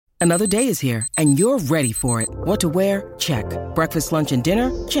Another day is here, and you're ready for it. What to wear? Check. Breakfast, lunch, and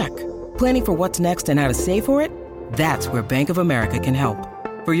dinner? Check. Planning for what's next and how to save for it? That's where Bank of America can help.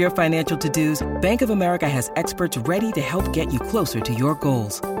 For your financial to-dos, Bank of America has experts ready to help get you closer to your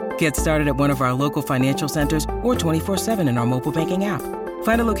goals. Get started at one of our local financial centers or 24/7 in our mobile banking app.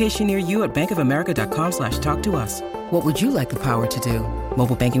 Find a location near you at bankofamerica.com/talktous. What would you like the power to do?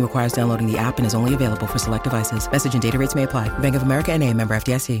 Mobile banking requires downloading the app and is only available for select devices. Message and data rates may apply. Bank of America NA, member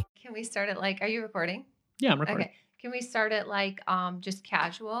FDIC. Can we start it like, are you recording? Yeah, I'm recording. Okay. Can we start it like just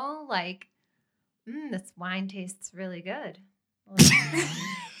casual? Like, this wine tastes really good.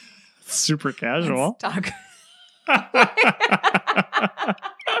 Super casual. Let's talk.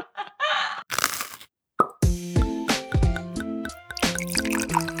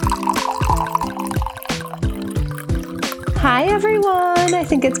 Hi, everyone. I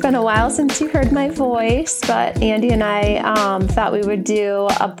think it's been a while since you heard my voice, but Andy and I thought we would do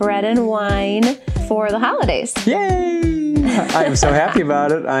a bread and wine for the holidays. Yay! I am so happy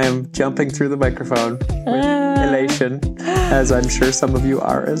about it. I am jumping through the microphone with elation, as I'm sure some of you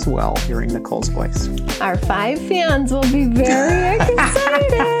are as well, hearing Nicole's voice. Our 5 fans will be very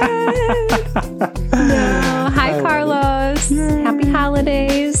excited. Hi, Carlos. Yay. Happy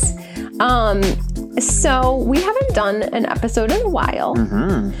holidays. So we haven't done an episode in a while.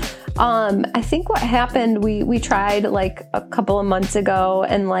 Mm-hmm. I think what happened, we tried like a couple of months ago,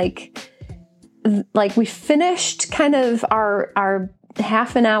 and like we finished kind of our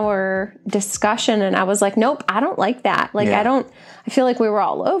half an hour discussion, and I was like, nope, I don't like that. Like, I feel like we were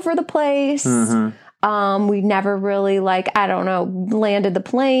all over the place. Mm-hmm. We never really landed the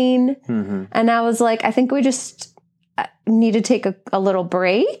plane. Mm-hmm. And I was like, I think we just need to take a little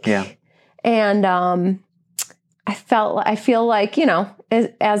break. Yeah. And I feel like,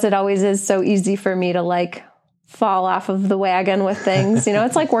 as it always is, so easy for me to like fall off of the wagon with things.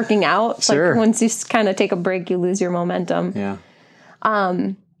 It's like working out. Sure. Like once you kind of take a break, you lose your momentum. Yeah.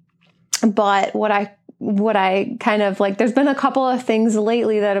 But what I kind of like, there's been a couple of things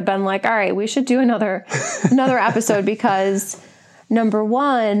lately that have been like, all right, we should do another episode, because number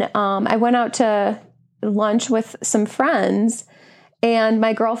one, I went out to lunch with some friends, and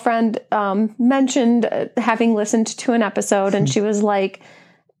my girlfriend mentioned having listened to an episode, and she was like,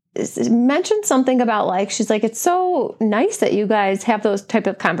 mentioned something about like, she's like, it's so nice that you guys have those type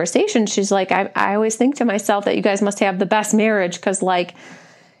of conversations. She's like, I always think to myself that you guys must have the best marriage, because like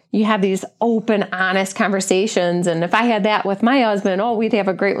you have these open, honest conversations. And if I had that with my husband, we'd have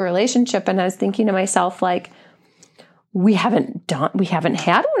a great relationship. And I was thinking to myself, like, we haven't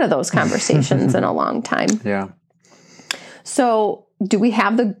had one of those conversations in a long time. Yeah. So do we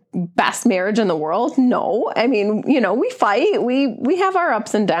have the best marriage in the world? No. I mean, we fight, we have our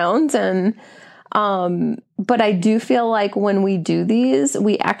ups and downs, and, but I do feel like when we do these,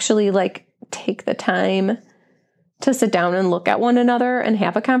 we actually like take the time to sit down and look at one another and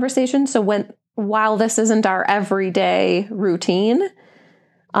have a conversation. So while this isn't our everyday routine,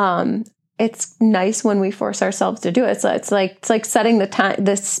 it's nice when we force ourselves to do it. So it's like setting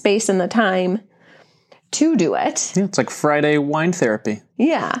the space and the time to do it. Yeah, it's like Friday wine therapy.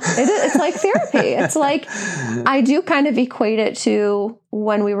 Yeah, it's like therapy. It's like, I do kind of equate it to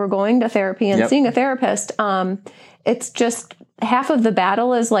when we were going to therapy and seeing a therapist. It's just half of the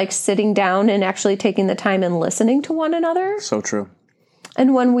battle is like sitting down and actually taking the time and listening to one another. So true.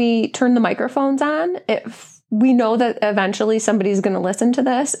 And when we turn the microphones on, we know that eventually somebody's going to listen to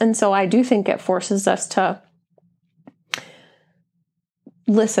this. And so I do think it forces us to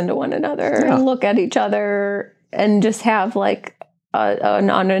listen to one another and look at each other and just have like an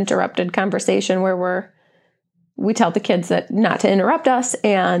uninterrupted conversation where we tell the kids that not to interrupt us,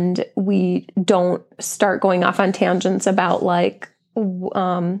 and we don't start going off on tangents about like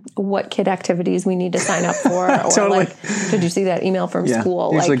what kid activities we need to sign up for, or totally. Like, did you see that email from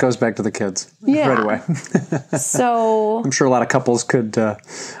school? Usually goes back to the kids right away. So I'm sure a lot of couples could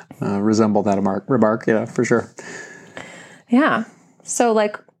resemble that remark. Yeah, for sure. Yeah. So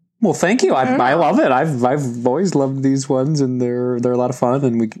like, well, thank you. I love it. I've always loved these ones, and they're a lot of fun,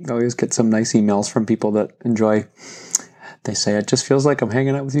 and we always get some nice emails from people that enjoy. They say it just feels like I'm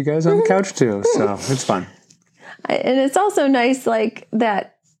hanging out with you guys on the couch too, so it's fun. And it's also nice, like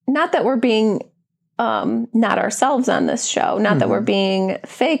that. Not that we're being not ourselves on this show, not that we're being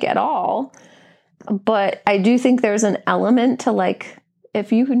fake at all, but I do think there's an element to like,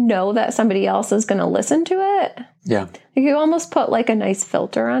 if you know that somebody else is going to listen to it, you almost put like a nice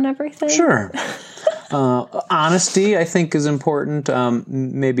filter on everything. Sure. Honesty, I think, is important.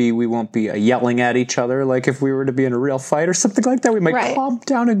 Maybe we won't be yelling at each other like if we were to be in a real fight or something like that. We might calm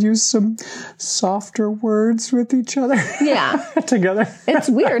down and use some softer words with each other. Yeah. Together. It's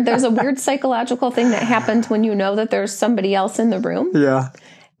weird. There's a weird psychological thing that happens when you know that there's somebody else in the room. Yeah.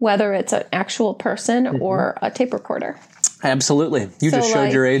 Whether it's an actual person or a tape recorder. Absolutely. You just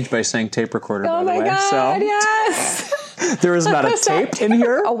showed your age by saying tape recorder, by the way. Oh my God, so. yes. There is not a tape in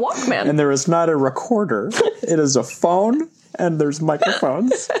here. A Walkman. And there is not a recorder. It is a phone, and there's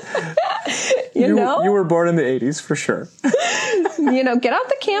microphones. You were born in the 80s, for sure. Get out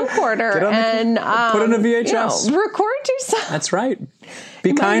the camcorder and put in a VHS. Record yourself. That's right.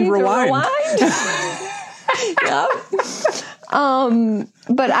 Be kind, rewind. Yep.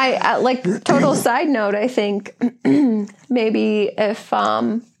 But I like, total side note, I think maybe if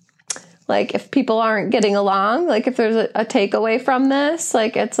people aren't getting along, like if there's a takeaway from this,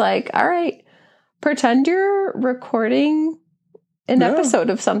 like it's like, all right, pretend you're recording an episode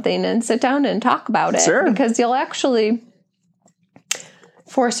of something and sit down and talk about it. Sure. Because you'll actually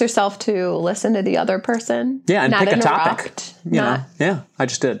force yourself to listen to the other person. Yeah, and not pick a interrupt, topic. Yeah, I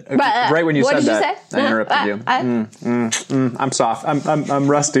just did. Right when you said that, I interrupted you. I'm soft.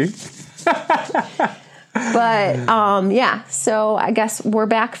 I'm rusty. But yeah, so I guess we're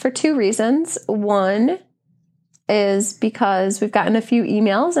back for two reasons. One is because we've gotten a few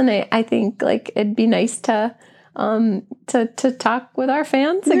emails, and I think like it'd be nice to talk with our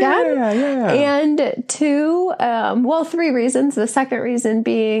fans again. Yeah. And two, three reasons. The second reason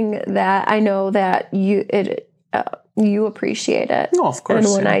being that I know that you appreciate it. Oh, of course.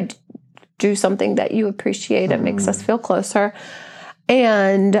 And when I do something that you appreciate, it makes us feel closer.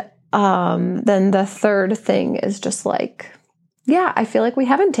 And then the third thing is just like, I feel like we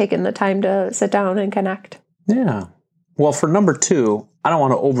haven't taken the time to sit down and connect. Yeah. Well, for number 2, I don't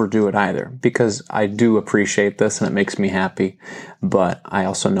want to overdo it either, because I do appreciate this and it makes me happy. But I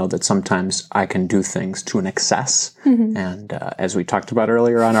also know that sometimes I can do things to an excess. Mm-hmm. And as we talked about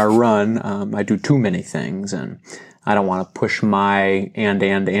earlier on our run, I do too many things, and I don't want to push my and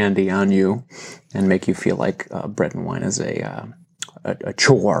Andy on you and make you feel like bread and wine is a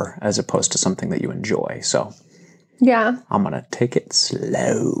chore as opposed to something that you enjoy. So yeah, I'm going to take it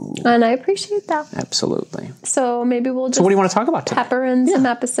slow. And I appreciate that. Absolutely. So maybe we'll just what do you want to talk about today? Pepper in some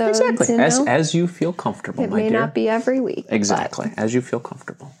episodes. Exactly. As you feel comfortable, my dear. It may not be every week. Exactly. As you feel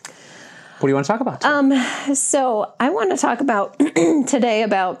comfortable. What do you want to talk about today? So I want to talk about today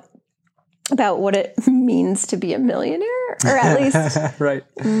about what it means to be a millionaire, or at least right.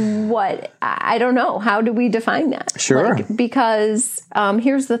 What, I don't know. How do we define that? Sure. Because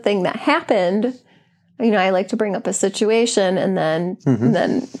here's the thing that happened. I like to bring up a situation and then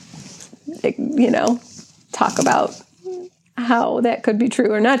talk about how that could be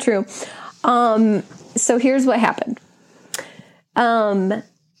true or not true. So here's what happened.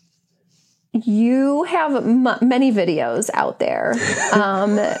 You have many videos out there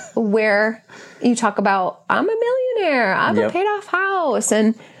where you talk about, I'm a millionaire, I have a paid off house.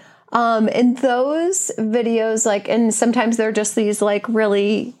 And in those videos, and sometimes they're just these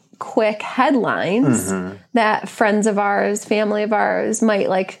really quick headlines that friends of ours, family of ours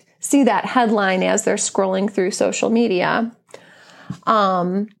might see that headline as they're scrolling through social media,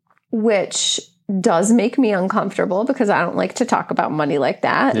 which does make me uncomfortable because I don't like to talk about money like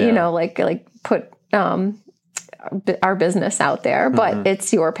that, put our business out there, but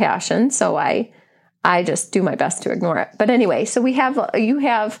it's your passion. So I just do my best to ignore it. But anyway, so you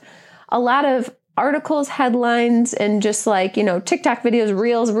have a lot of articles, headlines, and just TikTok videos,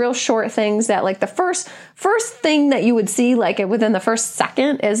 reels, real short things that the first thing that you would see within the first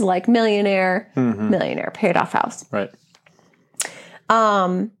second is millionaire paid off house. Right.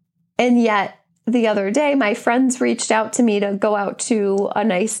 And yet the other day my friends reached out to me to go out to a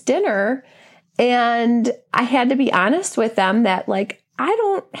nice dinner, and I had to be honest with them that I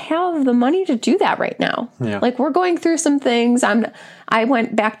don't have the money to do that right now. Yeah. We're going through some things. I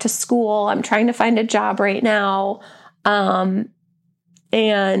went back to school. I'm trying to find a job right now. And,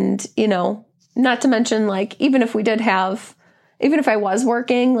 not to mention even if I was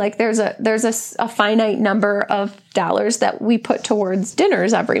working, there's a finite number of dollars that we put towards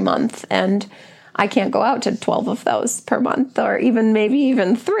dinners every month. And I can't go out to 12 of those per month, or maybe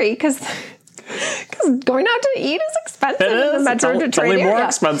even 3, because going out to eat is expensive in the Metro Detroit area. It's only more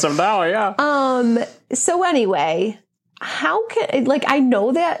expensive now, yeah. So anyway, how can I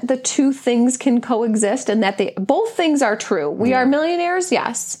know that the two things can coexist and that both things are true. We are millionaires,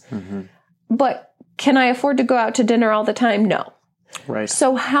 yes. Mm-hmm. But can I afford to go out to dinner all the time? No. Right.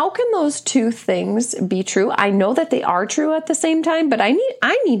 So how can those two things be true? I know that they are true at the same time, but I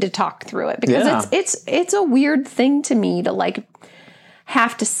need to talk through it because it's a weird thing to me to like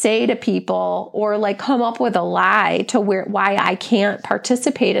have to say to people or like come up with a lie to why I can't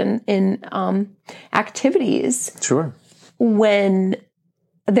participate in activities. Sure. When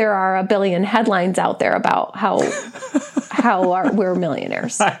there are a billion headlines out there about how we're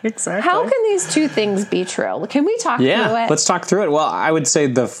millionaires. Exactly. How can these two things be true? Can we talk through it? Let's talk through it. Well, I would say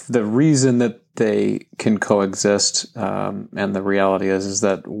the reason that they can coexist, and the reality is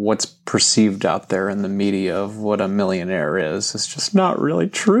that what's perceived out there in the media of what a millionaire is just not really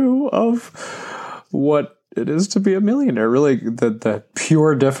true of what it is to be a millionaire. Really, the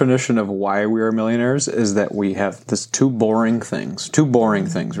pure definition of why we are millionaires is that we have two boring things,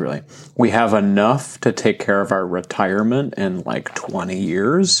 really. We have enough to take care of our retirement in like 20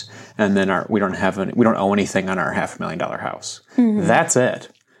 years, and then we don't owe anything on our $500,000 house. Mm-hmm. That's it.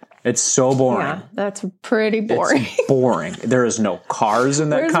 It's so boring. Yeah, that's pretty boring. It's boring. There is no cars in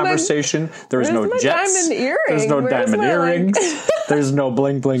that conversation. There's no jets. Diamond earring? There's no diamond earrings. There's no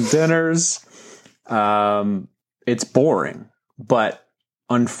bling bling dinners. It's boring, but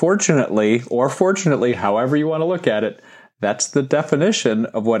unfortunately, or fortunately, however you want to look at it, that's the definition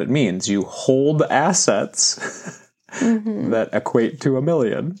of what it means. You hold assets that equate to $1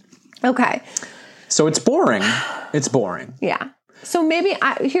 million. Okay. So it's boring. It's boring. Yeah. So maybe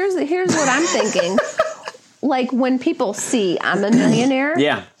here's what I'm thinking. Like when people see I'm a millionaire,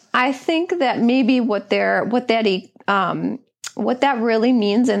 I think that maybe what that really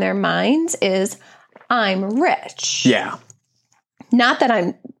means in their minds is I'm rich. Yeah. Not that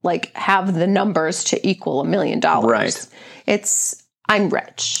I'm like have the numbers to equal $1 million. Right. It's I'm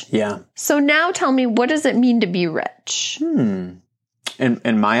rich. Yeah. So now tell me, what does it mean to be rich? In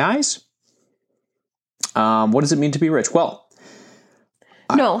my eyes, what does it mean to be rich? Well,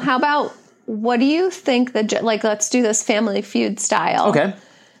 no. How about what do you think let's do this Family Feud style. Okay.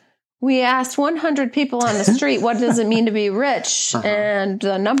 We asked 100 people on the street, what does it mean to be rich? And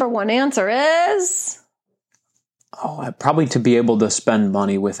the number one answer is? Probably to be able to spend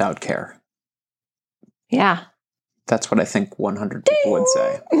money without care. Yeah. That's what I think 100 people would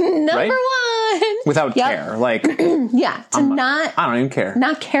say. Number one. Without care. Like, yeah. I don't even care.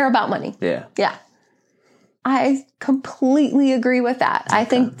 Not care about money. Yeah. Yeah. I completely agree with that. Okay. I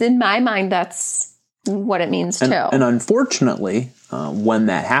think in my mind, that's what it means too. And unfortunately, when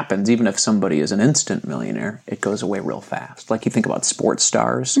that happens, even if somebody is an instant millionaire, it goes away real fast. Like you think about sports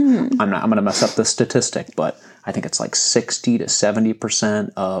stars. Mm-hmm. I'm going to mess up the statistic, but I think it's like 60 to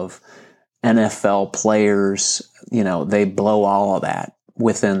 70% of NFL players, they blow all of that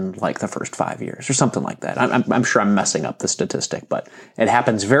within like the first 5 years or something like that. I'm sure I'm messing up the statistic, but it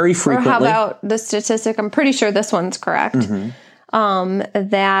happens very frequently. Or how about the statistic? I'm pretty sure this one's correct. Mm-hmm.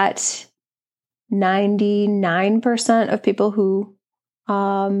 That 99% of people who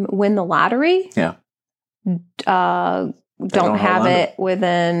win the lottery don't have it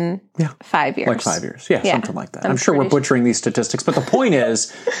within 5 years. Like 5 years. Yeah, something like that. I'm sure we're butchering these statistics, but the point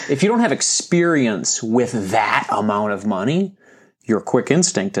is, if you don't have experience with that amount of money, your quick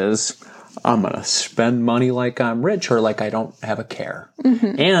instinct is, I'm going to spend money like I'm rich or like I don't have a care.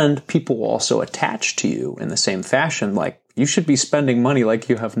 Mm-hmm. And people will also attach to you in the same fashion, like, you should be spending money like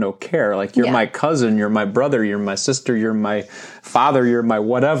you have no care. Like, you're my cousin, you're my brother, you're my sister, you're my father, you're my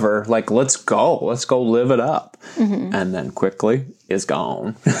whatever. Like, let's go live it up. Mm-hmm. And then quickly is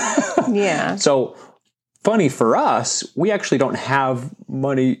gone. Yeah. So funny for us, we actually don't have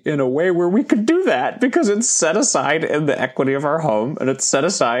money in a way where we could do that because it's set aside in the equity of our home and it's set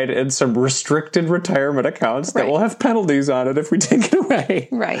aside in some restricted retirement accounts that will have penalties on it if we take it away.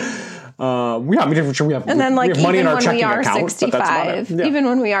 Right. We have and then like we have money in even our when checking we are account, 65, even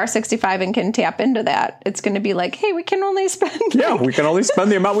when we are 65 and can tap into that, it's going to be like, hey, we can only spend we can only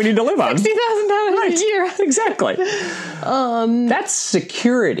spend the amount we need to live on. $60,000 a year. Exactly. That's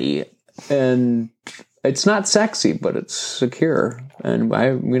security, and it's not sexy, but it's secure. And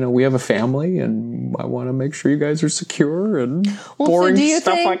we have a family, and I want to make sure you guys are secure. And boring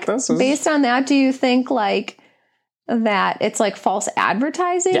stuff like this is, based on that, do you think like that it's like false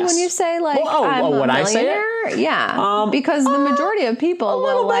advertising when you say like I'm a millionaire? I say it? Yeah, because the majority of people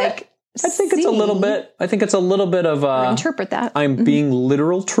will like. I think it's a little bit. I think it's a little bit of interpret that. I'm being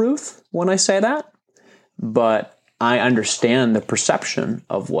literal truth when I say that, but I understand the perception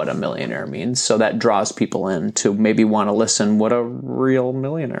of what a millionaire means, so that draws people in to maybe want to listen what a real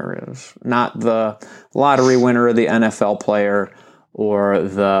millionaire is, not the lottery winner or the NFL player or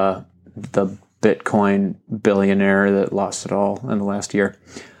the Bitcoin billionaire that lost it all in the last year.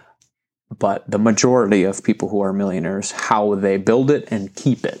 but the majority of people who are millionaires, how they build it and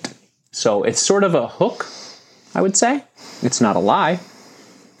keep it. So it's sort of a hook, I would say. It's not a lie.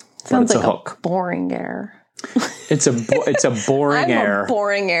 Sounds it's like a hook. Boring air. It's a boring I'm air. A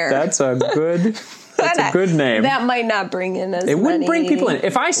boring air. That's a good name. That might not bring in as It wouldn't bring people in.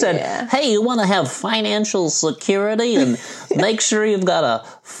 If I said, Hey, you want to have financial security and make sure you've got a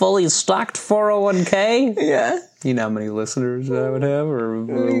fully stocked 401k? Yeah. You know how many listeners I would have or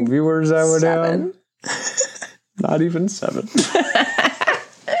viewers I would 7. have? Not even 7.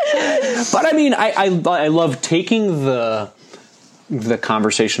 But I mean, I love taking the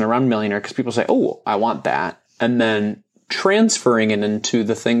conversation around millionaire because people say, oh, I want that. And then transferring it into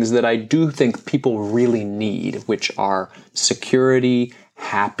the things that I do think people really need, which are security,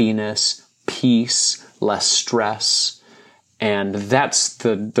 happiness, peace, less stress. And that's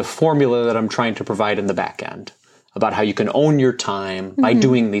the formula that I'm trying to provide in the back end about how you can own your time by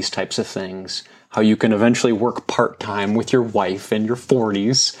doing these types of things, how you can eventually work part-time with your wife in your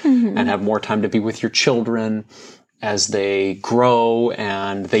 40s and have more time to be with your children as they grow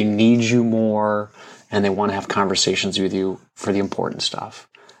and they need you more and they want to have conversations with you for the important stuff.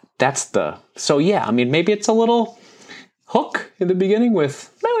 So yeah, I mean, maybe it's a little hook in the beginning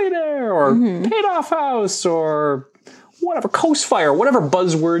with millionaire or paid off house or whatever, Coast Fire, whatever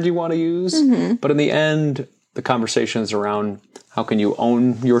buzzword you want to use. But in the end, the conversation is around how can you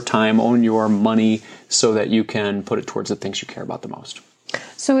own your time, own your money so that you can put it towards the things you care about the most.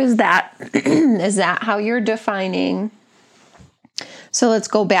 So is that how you're defining? So let's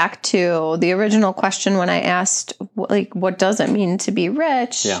go back to the original question when I asked, what does it mean to be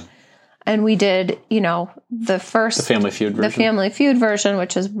rich? Yeah. And we did, the Family Feud version. The Family Feud version,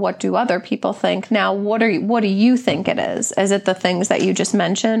 which is what do other people think? Now, what do you think it is? Is it the things that you just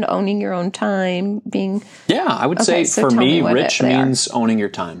mentioned, owning your own time, being? Yeah, I would say so for me, what rich means owning your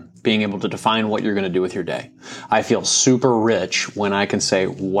time, being able to define what you're going to do with your day. I feel super rich when I can say,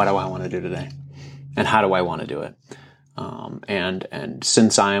 what do I want to do today? And how do I want to do it? And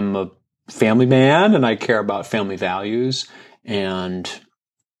since I'm a family man and I care about family values and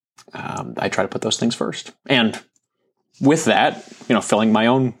I try to put those things first. And with that, filling my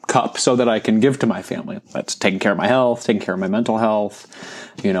own cup so that I can give to my family. That's taking care of my health, taking care of my mental health,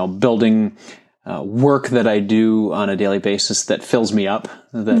 building work that I do on a daily basis that fills me up,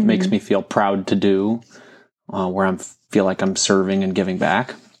 that makes me feel proud to do, where I feel like I'm serving and giving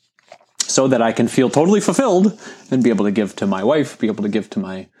back so that I can feel totally fulfilled and be able to give to my wife, be able to give to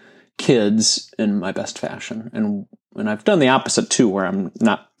my kids in my best fashion. And I've done the opposite too, where I'm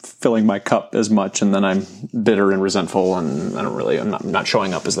not filling my cup as much, and then I'm bitter and resentful, and I'm not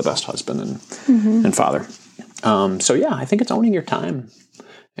showing up as the best husband and father. So yeah, I think it's owning your time.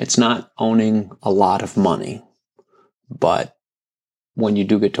 It's not owning a lot of money, but when you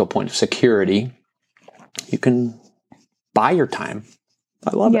do get to a point of security, you can buy your time.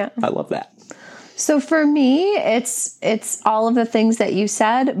 I love it. I love that. So for me, it's all of the things that you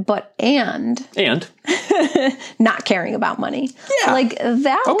said, but and not caring about money. Yeah. Like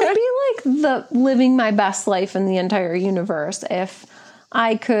that would be like the living my best life in the entire universe if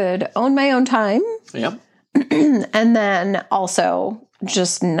I could own my own time. Yep. And then also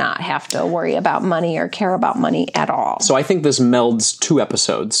just not have to worry about money or care about money at all. So I think this melds 2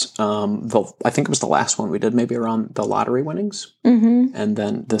 episodes. I think it was the last one we did, maybe around the lottery winnings. And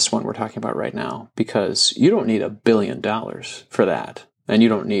then this one we're talking about right now, because you don't need $1 billion for that. And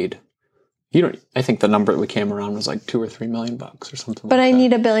I think the number that we came around was like $2 or $3 million or something. But I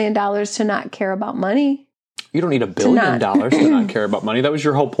need $1 billion to not care about money. You don't need $1 billion to not care about money. That was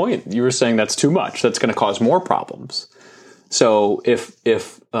your whole point. You were saying that's too much. That's going to cause more problems. So if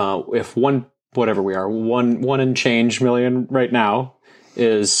one, whatever we are, one and change million right now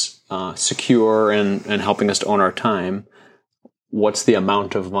is secure and helping us to own our time, what's the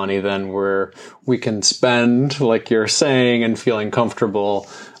amount of money then where we can spend, like you're saying, and feeling comfortable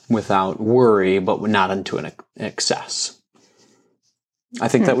without worry, but not into an excess? I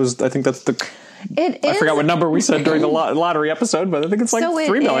think that's the. I forgot what number we said during the lottery episode, but I think it's like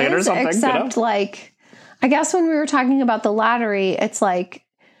 $3 million or something. Except I guess when we were talking about the lottery, it's like,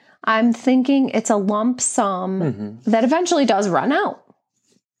 I'm thinking it's a lump sum that eventually does run out,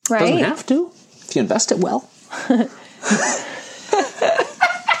 right? Doesn't have to, if you invest it well.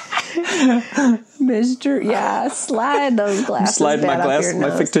 Slide those glasses. Slide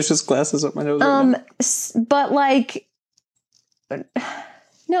my fictitious glasses up my nose. But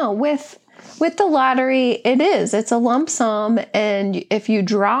no, with the lottery, it's a lump sum, and if you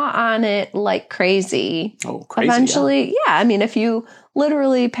draw on it like crazy, eventually, I mean, if you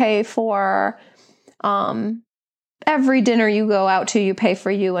literally pay for, every dinner you go out to, you pay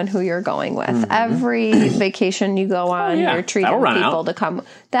for you and who you're going with. Every vacation you go on, you're treating people to come.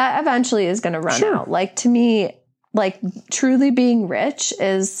 That eventually is going to run out. Like, to me, like, truly being rich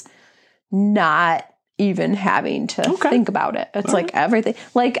is not even having to think about it. It's like everything.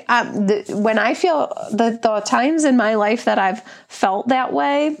 Like, when I feel the times in my life that I've felt that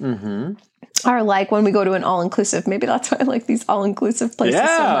way are like when we go to an all-inclusive. Maybe that's why I like these all-inclusive places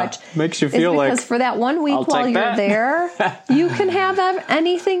so much. Makes you feel like, because for that 1 week while you're there, you can have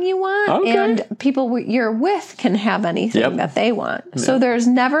anything you want, and people you're with can have anything that they want. So there's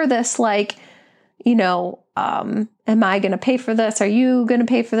never this like, you know, am I going to pay for this? Are you going to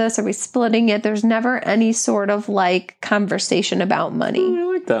pay for this? Are we splitting it? There's never any sort of like conversation about money. I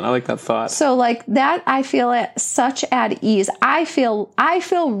like that. I like that thought. So like that, I feel such at ease. I feel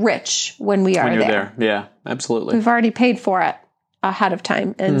rich when we are there. Yeah, absolutely. We've already paid for it ahead of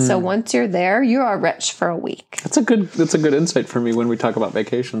time. And so once you're there, you are rich for a week. That's a good insight for me when we talk about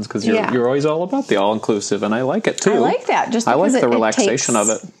vacations, because you're always all about the all-inclusive, and I like it too. I like that. Just I like the relaxation of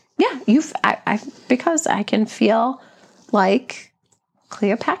it. Yeah, because I can feel like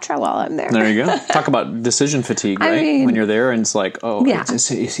Cleopatra while I'm there. There you go. Talk about decision fatigue, right? I mean, when you're there and it's like, are they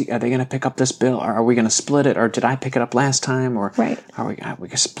going to pick up this bill? Or are we going to split it? Or did I pick it up last time? Or are we going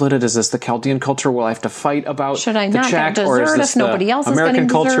to split it? Is this the Chaldean culture where I have to fight about Should I not check? get Or is dessert this if nobody else is American getting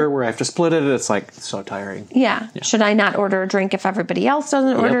culture dessert? where I have to split it? It's like so tiring. Yeah. Should I not order a drink if everybody else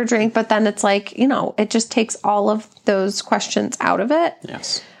doesn't order a drink? But then it's like, you know, it just takes all of those questions out of it.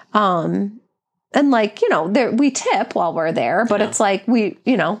 Yes. And like, you know, we tip while we're there, but it's like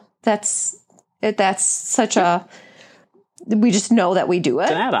that's such a, we just know that we do it.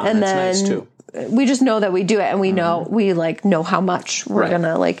 It's an add-on. And That's then nice too. We just know that we do it, and we know, know how much we're going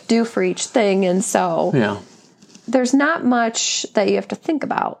to like do for each thing. And so there's not much that you have to think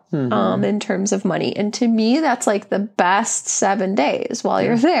about, in terms of money. And to me, that's like the best 7 days while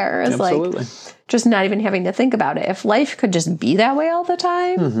you're there is like just not even having to think about it. If life could just be that way all the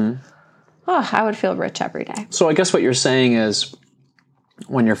time, I would feel rich every day. So I guess what you're saying is,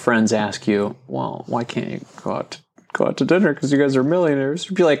 when your friends ask you, well, why can't you go out to dinner because you guys are millionaires?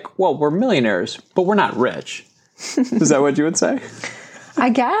 You'd be like, well, we're millionaires, but we're not rich. Is that what you would say? I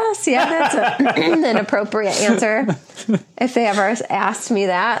guess, yeah, that's an appropriate answer. If they ever asked me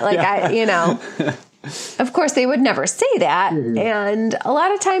that, like of course they would never say that. And a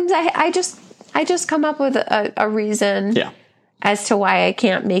lot of times I just come up with a reason as to why I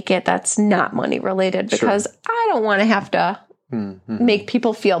can't make it that's not money related, because I don't want to have to make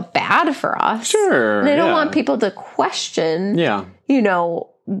people feel bad for us. Sure. And I don't want people to question,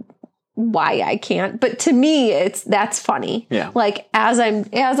 why I can't. But to me, that's funny. Yeah. Like as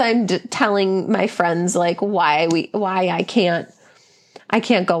I'm telling my friends, like why I can't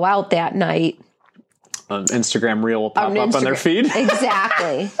go out that night. An Instagram reel will pop up on their feed.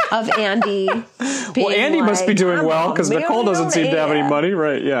 Exactly. Of Andy being Andy must be doing well because Nicole doesn't seem to have any money,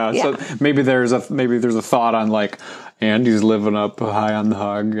 right? Yeah. So maybe there's a thought on like, Andy's living up high on the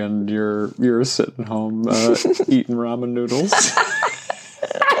hog and you're sitting home eating ramen noodles.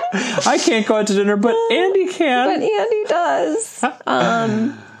 I can't go out to dinner, but Andy can. But Andy does.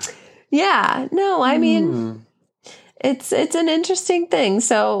 I mean, it's an interesting thing.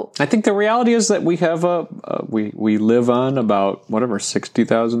 So I think the reality is that we have we live on about whatever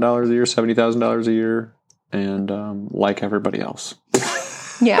 $60,000 a year, $70,000 a year, and like everybody else.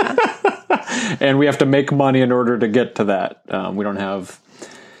 Yeah. And we have to make money in order to get to that. We don't have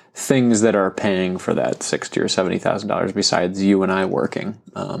things that are paying for that $60,000 or $70,000 besides you and I working.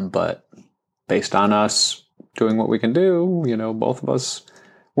 But based on us doing what we can do, both of us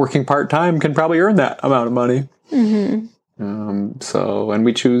working part-time can probably earn that amount of money. And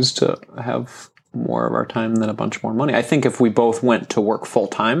we choose to have more of our time than a bunch more money. I think if we both went to work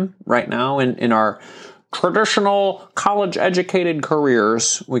full-time right now in our traditional college-educated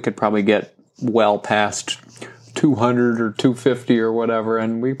careers, we could probably get well past 200 or 250 or whatever,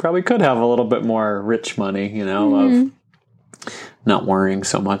 and we probably could have a little bit more rich money, of not worrying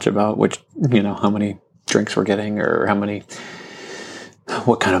so much about how many drinks we're getting or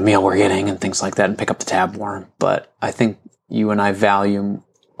what kind of meal we're getting and things like that, and pick up the tab more. But I think you and I value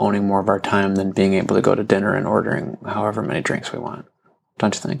owning more of our time than being able to go to dinner and ordering however many drinks we want.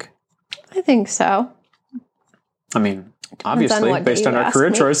 Don't you think? I think so. I mean, obviously, based on our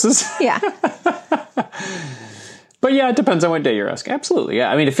career choices. Yeah. But yeah, it depends on what day you're asking. Absolutely,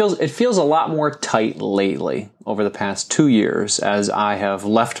 yeah. I mean, it feels a lot more tight lately over the past 2 years as I have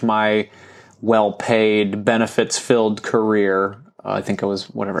left my well-paid, benefits-filled career. I think it was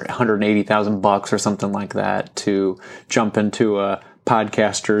 $180,000 or something like that to jump into a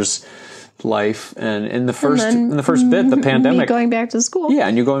podcaster's life, and in the first bit, the pandemic, me going back to school. Yeah,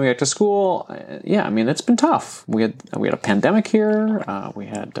 and you going back to school. Yeah, I mean, it's been tough. We had a pandemic here.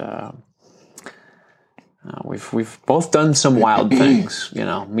 We've both done some wild things.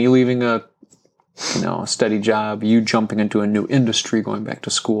 Me leaving a steady job, you jumping into a new industry, going back to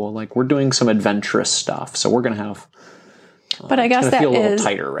school. Like, we're doing some adventurous stuff. So we're gonna have. But I guess that is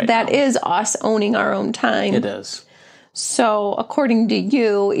tighter right that now. is us owning our own time. It is. So according to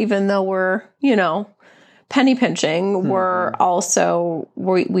you, even though we're, penny pinching, we're also,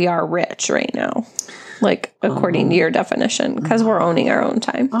 we are rich right now. Like, according to your definition, because we're owning our own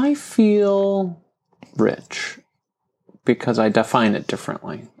time. I feel rich because I define it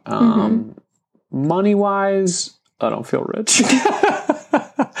differently. Money-wise, I don't feel rich.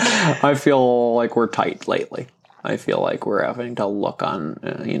 I feel like we're tight lately. I feel like we're having to look on,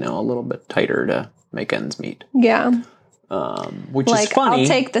 a little bit tighter to make ends meet. Yeah. Which is funny. I'll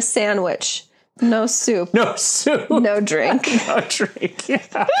take the sandwich. No soup. No soup. No drink. No drink. Yeah.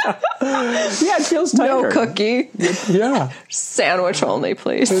 Yeah, it feels tighter. No cookie. Yeah. Sandwich only,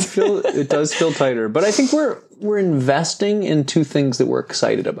 please. It does feel tighter. But I think we're investing in two things that we're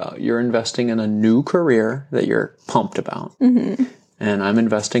excited about. You're investing in a new career that you're pumped about. Mm-hmm. And I'm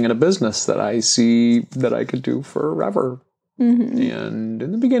investing in a business that I see that I could do forever. Mm-hmm. And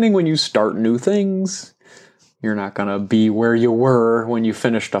in the beginning, when you start new things, you're not going to be where you were when you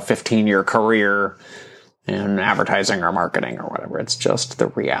finished a 15-year career in advertising or marketing or whatever. It's just the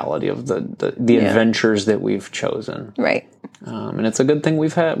reality of the adventures that we've chosen. Right. And it's a good thing we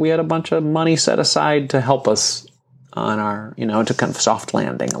had a bunch of money set aside to help us on our, to kind of soft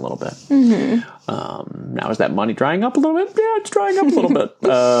landing a little bit. Mm-hmm. Now, is that money drying up a little bit? Yeah, it's drying up a little bit.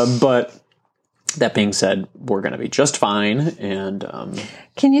 But that being said, we're going to be just fine. And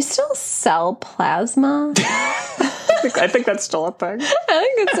can you still sell plasma? I think that's still a thing. I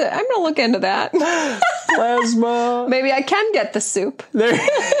think it's it. I'm going to look into that. Plasma. Maybe I can get the soup. There.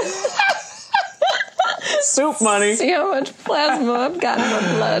 Soup money. See how much plasma I've got in my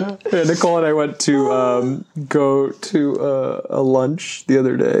blood. Yeah, Nicole and I went to go to a lunch the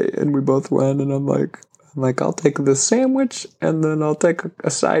other day, and we both went, and I'm like, I'll take this sandwich, and then I'll take a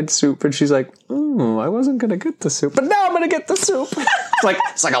side soup. And she's like, I wasn't going to get the soup, but now I'm going to get the soup.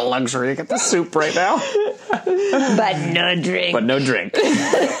 It's like a luxury to get the soup right now. But no drink. But no drink.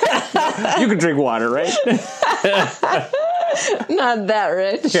 You can drink water, right? Not that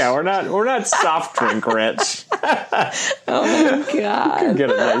rich. Yeah, we're not soft drink rich. Oh my God. You can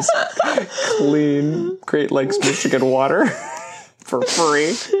get a nice, clean Great Lakes, Michigan water for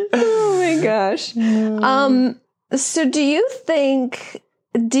free. Oh my gosh. So do you think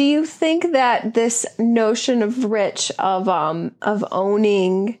that this notion of rich, of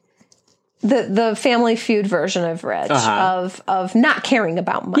owning the Family Feud version of rich, of not caring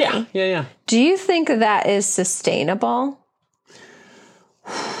about money? Yeah. Do you think that is sustainable?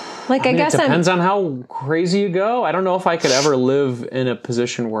 Like, I guess it depends on how crazy you go. I don't know if I could ever live in a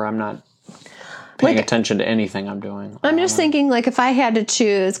position where I'm not paying attention to anything I'm doing. I'm just thinking, like, if I had to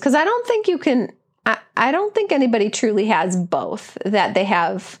choose, because I don't think you can, I don't think anybody truly has both, that they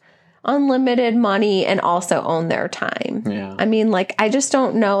have unlimited money and also own their time. Yeah. I mean, like, I just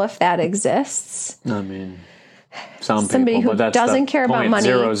don't know if that exists. I mean, somebody people, who but that's doesn't care about money,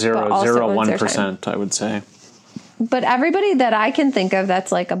 0.0001%, I would say. But everybody that I can think of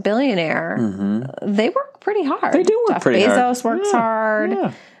that's like a billionaire, they work pretty hard. They do work pretty hard. Jeff Bezos works hard.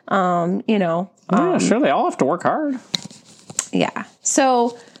 Yeah. Sure, they all have to work hard. Yeah.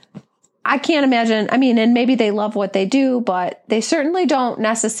 So I can't imagine, and maybe they love what they do, but they certainly don't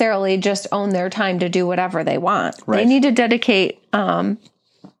necessarily just own their time to do whatever they want. Right. They need to dedicate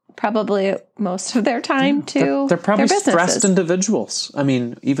probably most of their time to they're probably their stressed individuals.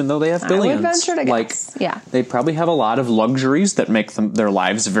 Even though they have billions, I would venture to guess. Yeah, they probably have a lot of luxuries that make their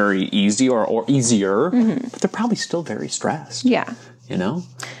lives very easy or easier, but they're probably still very stressed. Yeah,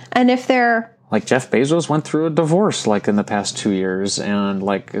 and if they're like Jeff Bezos went through a divorce in the past 2 years, and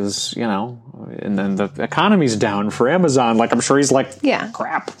and then the economy's down for Amazon. I'm sure he's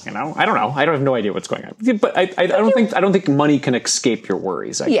crap. I don't know. I don't have no idea what's going on. But I don't think money can escape your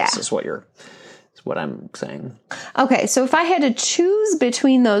worries. I guess is what I'm saying. Okay, so if I had to choose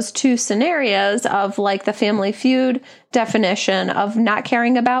between those two scenarios of the Family Feud definition of not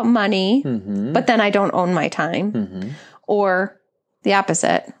caring about money, but then I don't own my time, or the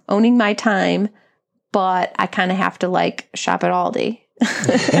opposite, owning my time, but I kind of have to shop at Aldi.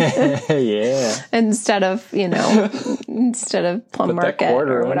 Yeah. Instead of Plum Market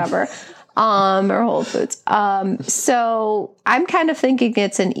or whatever. Or Whole Foods. So I'm kind of thinking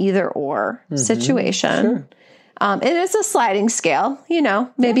it's an either or situation. Sure. It is a sliding scale,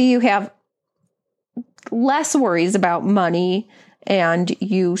 maybe you have less worries about money and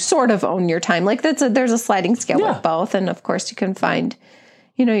you sort of own your time. Like there's a sliding scale with both. And of course you can find,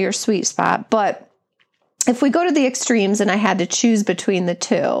 your sweet spot. But if we go to the extremes and I had to choose between the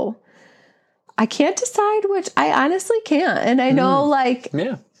two, I can't decide which. I honestly can't. And I know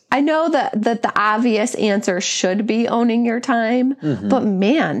I know that the obvious answer should be owning your time, but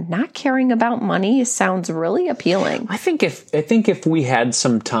man, not caring about money sounds really appealing. I think if we had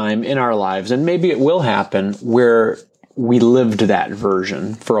some time in our lives, and maybe it will happen, where we lived that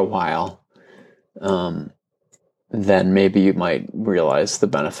version for a while, then maybe you might realize the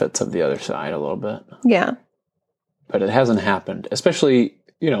benefits of the other side a little bit. Yeah. But it hasn't happened, especially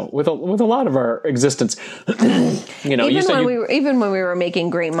with a lot of our existence. Even when we were making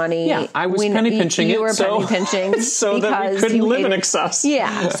great money. Yeah, I was penny pinching it. You were penny pinching so that we couldn't live in excess.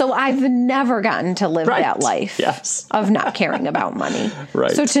 Yeah, so I've never gotten to live that life of not caring about money. Right.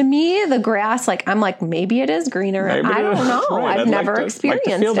 So to me, the grass, I'm like, maybe it is greener. Maybe I don't know. Right. I've never experienced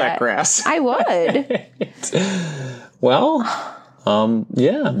like to feel it. that grass. I would. Well,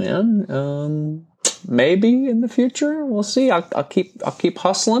 yeah, man. Maybe in the future, we'll see. I'll keep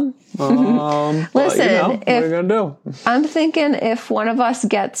hustling. Listen, what are you gonna do? I'm thinking if one of us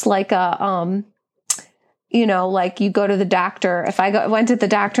gets like a, you go to the doctor. If I went to the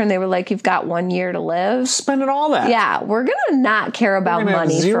doctor and they were like, "You've got 1 year to live," spending all that. Yeah, we're gonna not care about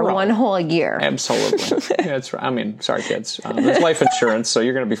money for 1 whole year. Absolutely. Yeah, that's right. I mean, sorry, kids. There's life insurance, so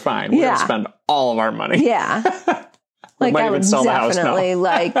you're gonna be fine. We're gonna spend all of our money. Yeah. We might even sell the house now.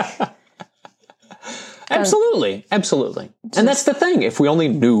 Absolutely. And that's the thing. If we only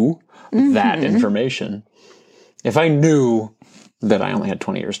knew that information, if I knew that I only had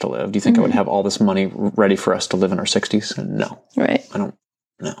 20 years to live, do you think I would have all this money ready for us to live in our 60s? No. Right. I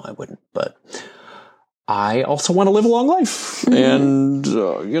wouldn't. But I also want to live a long life. And,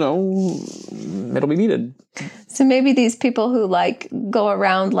 it'll be needed. So maybe these people who go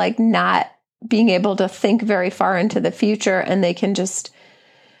around not being able to think very far into the future and they can just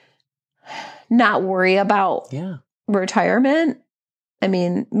not worry about retirement. I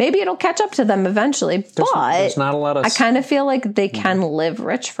mean, maybe it'll catch up to them eventually, there's not a lot of... I kind of feel like they can live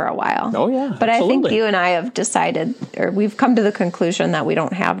rich for a while. Oh, yeah. But absolutely. I think you and I have decided, or we've come to the conclusion that we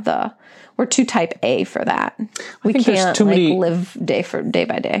don't have we're too type A for that. We can't live day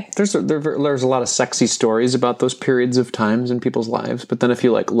by day. There's a lot of sexy stories about those periods of times in people's lives. But then if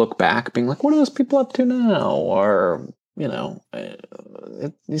you look back, being like, what are those people up to now? Or...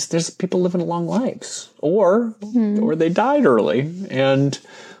 there's people living long lives, or they died early, and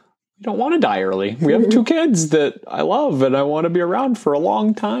we don't want to die early. We have 2 kids that I love, and I want to be around for a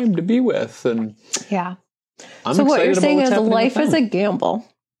long time to be with. And so what you're saying is life is a gamble.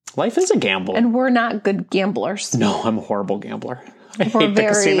 Life is a gamble, and we're not good gamblers. No, I'm a horrible gambler. I hate the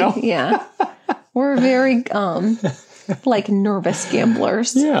casino. Yeah, we're very nervous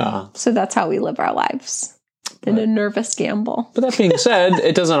gamblers. Yeah, so that's how we live our lives. In a nervous gamble. But that being said,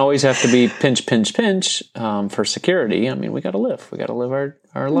 it doesn't always have to be pinch for security. I mean, we got to live. We got to live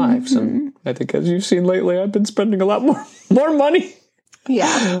our lives. And I think, as you've seen lately, I've been spending a lot more money.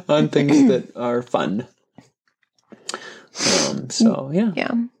 Yeah. On things that are fun.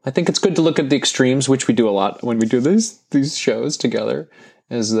 Yeah. I think it's good to look at the extremes, which we do a lot when we do these shows together.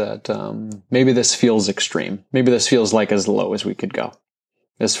 Is that maybe this feels extreme? Maybe this feels like as low as we could go,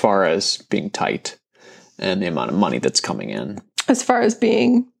 as far as being tight. And the amount of money that's coming in. As far as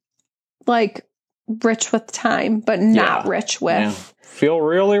being rich with time, but not rich with... Yeah. Feel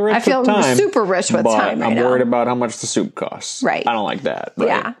really rich with time. I feel super rich with time right now. I'm worried about how much the soup costs. Right. I don't like that. Right?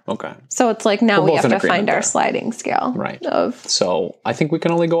 Yeah. Okay. So it's now we have to find our sliding scale. Right. So I think we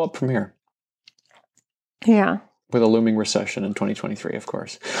can only go up from here. Yeah. With a looming recession in 2023, of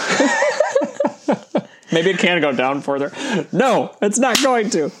course. Maybe it can go down further. No, it's not going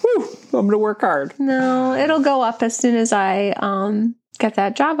to. Whew, I'm going to work hard. No, it'll go up as soon as I get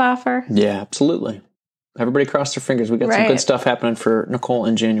that job offer. Yeah, absolutely. Everybody cross their fingers. We got some good stuff happening for Nicole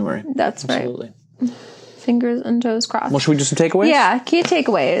in January. That's absolutely. Right. Fingers and toes crossed. Well, should we do some takeaways? Yeah, key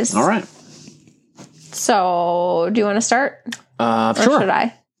takeaways. All right. So, do you want to start? Or should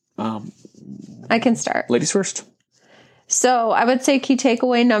I? I can start. Ladies first. So I would say key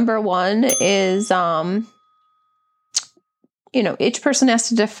takeaway number 1 is, each person has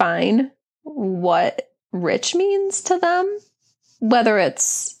to define what rich means to them, whether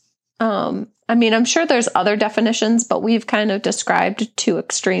it's, I'm sure there's other definitions, but we've kind of described 2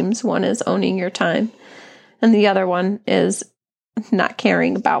 extremes. One is owning your time, and the other one is not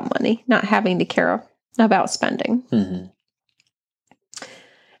caring about money, not having to care about spending. Mm-hmm.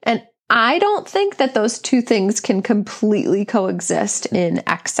 And I don't think that those 2 things can completely coexist in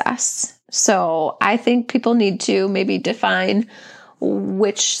excess. So I think people need to maybe define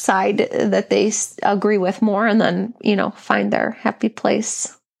which side that they agree with more, and then, find their happy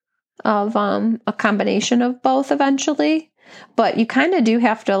place of a combination of both eventually. But you kind of do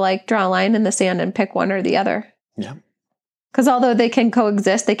have to draw a line in the sand and pick one or the other. Yeah. Because although they can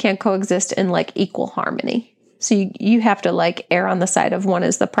coexist, they can't coexist in equal harmony. So you have to err on the side of one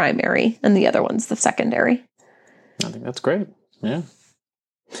is the primary and the other one's the secondary. I think that's great. Yeah.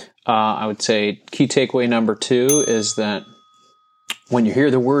 I would say key takeaway number 2 is that when you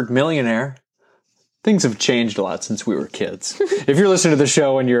hear the word millionaire, things have changed a lot since we were kids. If you're listening to the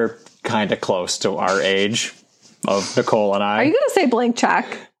show and you're kind of close to our age of Nicole and I. Are you going to say blank check?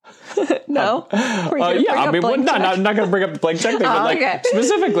 No? I'm not going to bring up the blank check thing, but okay.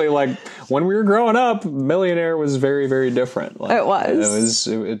 Specifically, when we were growing up, millionaire was very, very different. It was.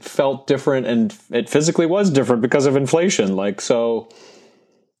 It felt different, and it physically was different because of inflation.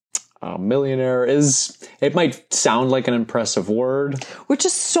 Millionaire it might sound like an impressive word. Which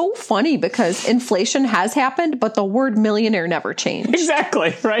is so funny because inflation has happened, but the word millionaire never changed.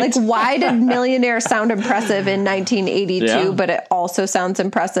 Exactly, right? Why did millionaire sound impressive in 1982, but it also sounds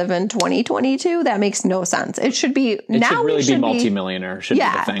impressive in 2022? That makes no sense. It should be, it should really be multimillionaire, should be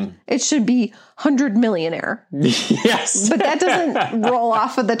the thing. It should be 100 millionaire. Yes. But that doesn't roll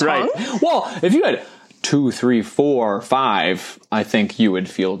off of the tongue. Right. Well, if you had 2, 3, 4, 5, I think you would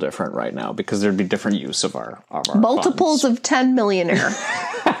feel different right now because there'd be different use of our multiples funds. Of 10 millionaire.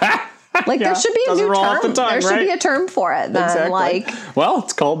 There should be a new term. There should be a term for it then. Exactly. Well,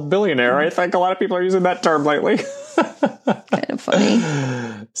 it's called billionaire. I think a lot of people are using that term lately. Kind of funny.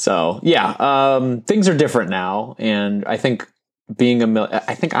 So, things are different now, and I think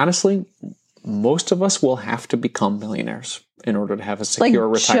I think honestly, most of us will have to become millionaires in order to have a secure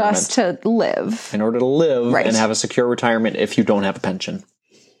retirement. Just to live. In order to live and have a secure retirement if you don't have a pension.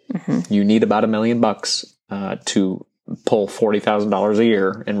 Mm-hmm. You need about $1 million to pull $40,000 a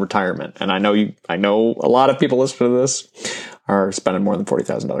year in retirement. And I know a lot of people listening to this are spending more than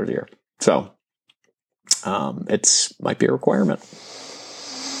 $40,000 a year. So might be a requirement.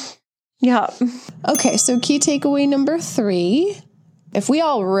 Yeah. Okay, so key takeaway number 3. If we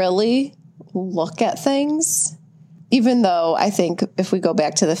all really look at things, even though I think if we go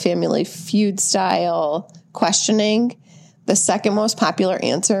back to the Family Feud style questioning, the second most popular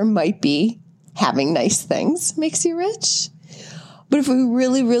answer might be having nice things makes you rich. But if we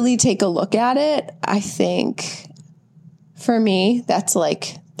really, really take a look at it, I think for me, that's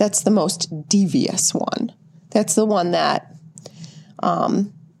the most devious one. That's the one that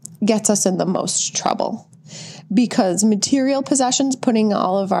gets us in the most trouble. Because material possessions, putting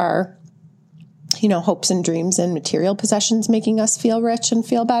all of our hopes and dreams and material possessions making us feel rich and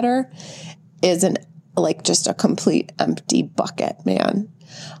feel better is just a complete empty bucket, man.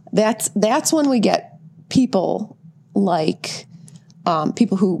 That's when we get people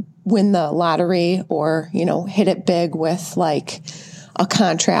people who win the lottery or, hit it big with a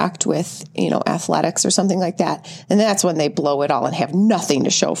contract with, athletics or something like that. And that's when they blow it all and have nothing to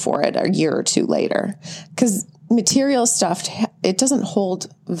show for it a year or two later. Because material stuff, it doesn't hold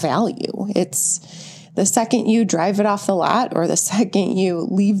value. It's the second you drive it off the lot or the second you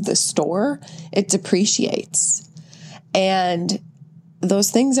leave the store, it depreciates. And those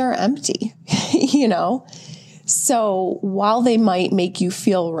things are empty, So while they might make you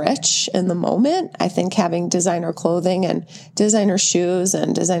feel rich in the moment, I think having designer clothing and designer shoes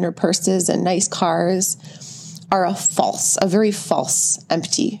and designer purses and nice cars are a very false,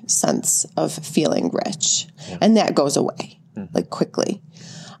 empty sense of feeling rich. Yeah. And that goes away quickly.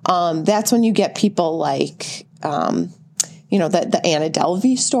 That's when you get people the Anna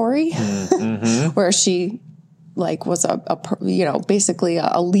Delvey story, where she was basically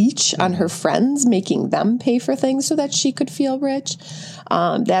a leech on her friends, making them pay for things so that she could feel rich.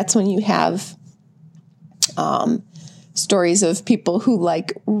 That's when you have stories of people who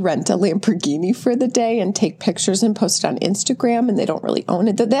rent a Lamborghini for the day and take pictures and post it on Instagram, and they don't really own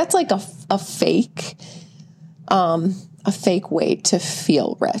it. That's a fake way to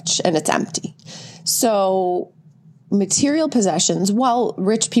feel rich, and it's empty. So material possessions, while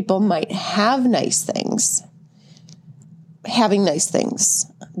rich people might have nice things, having nice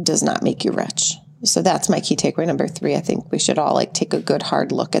things does not make you rich. So that's my key takeaway number 3. I think we should all take a good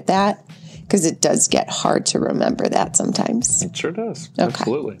hard look at that, because it does get hard to remember that sometimes. It sure does. Okay.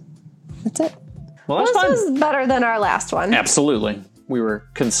 Absolutely. That's it. Well, that's fun. This was better than our last one. Absolutely. We were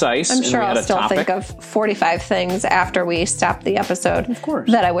concise. I'm sure and we I'll still topic. think of 45 things after we stop the episode. Of course.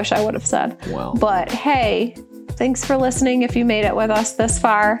 That I wish I would have said. Well. But hey, thanks for listening if you made it with us this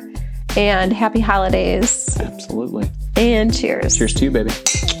far. And happy holidays. Absolutely. And cheers. Cheers to you, baby.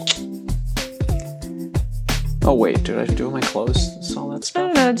 Oh, wait. Did I do my clothes? Is all that I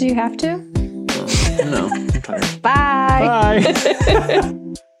stuff? don't know. Do you have to? No. I'm tired. Bye. Bye.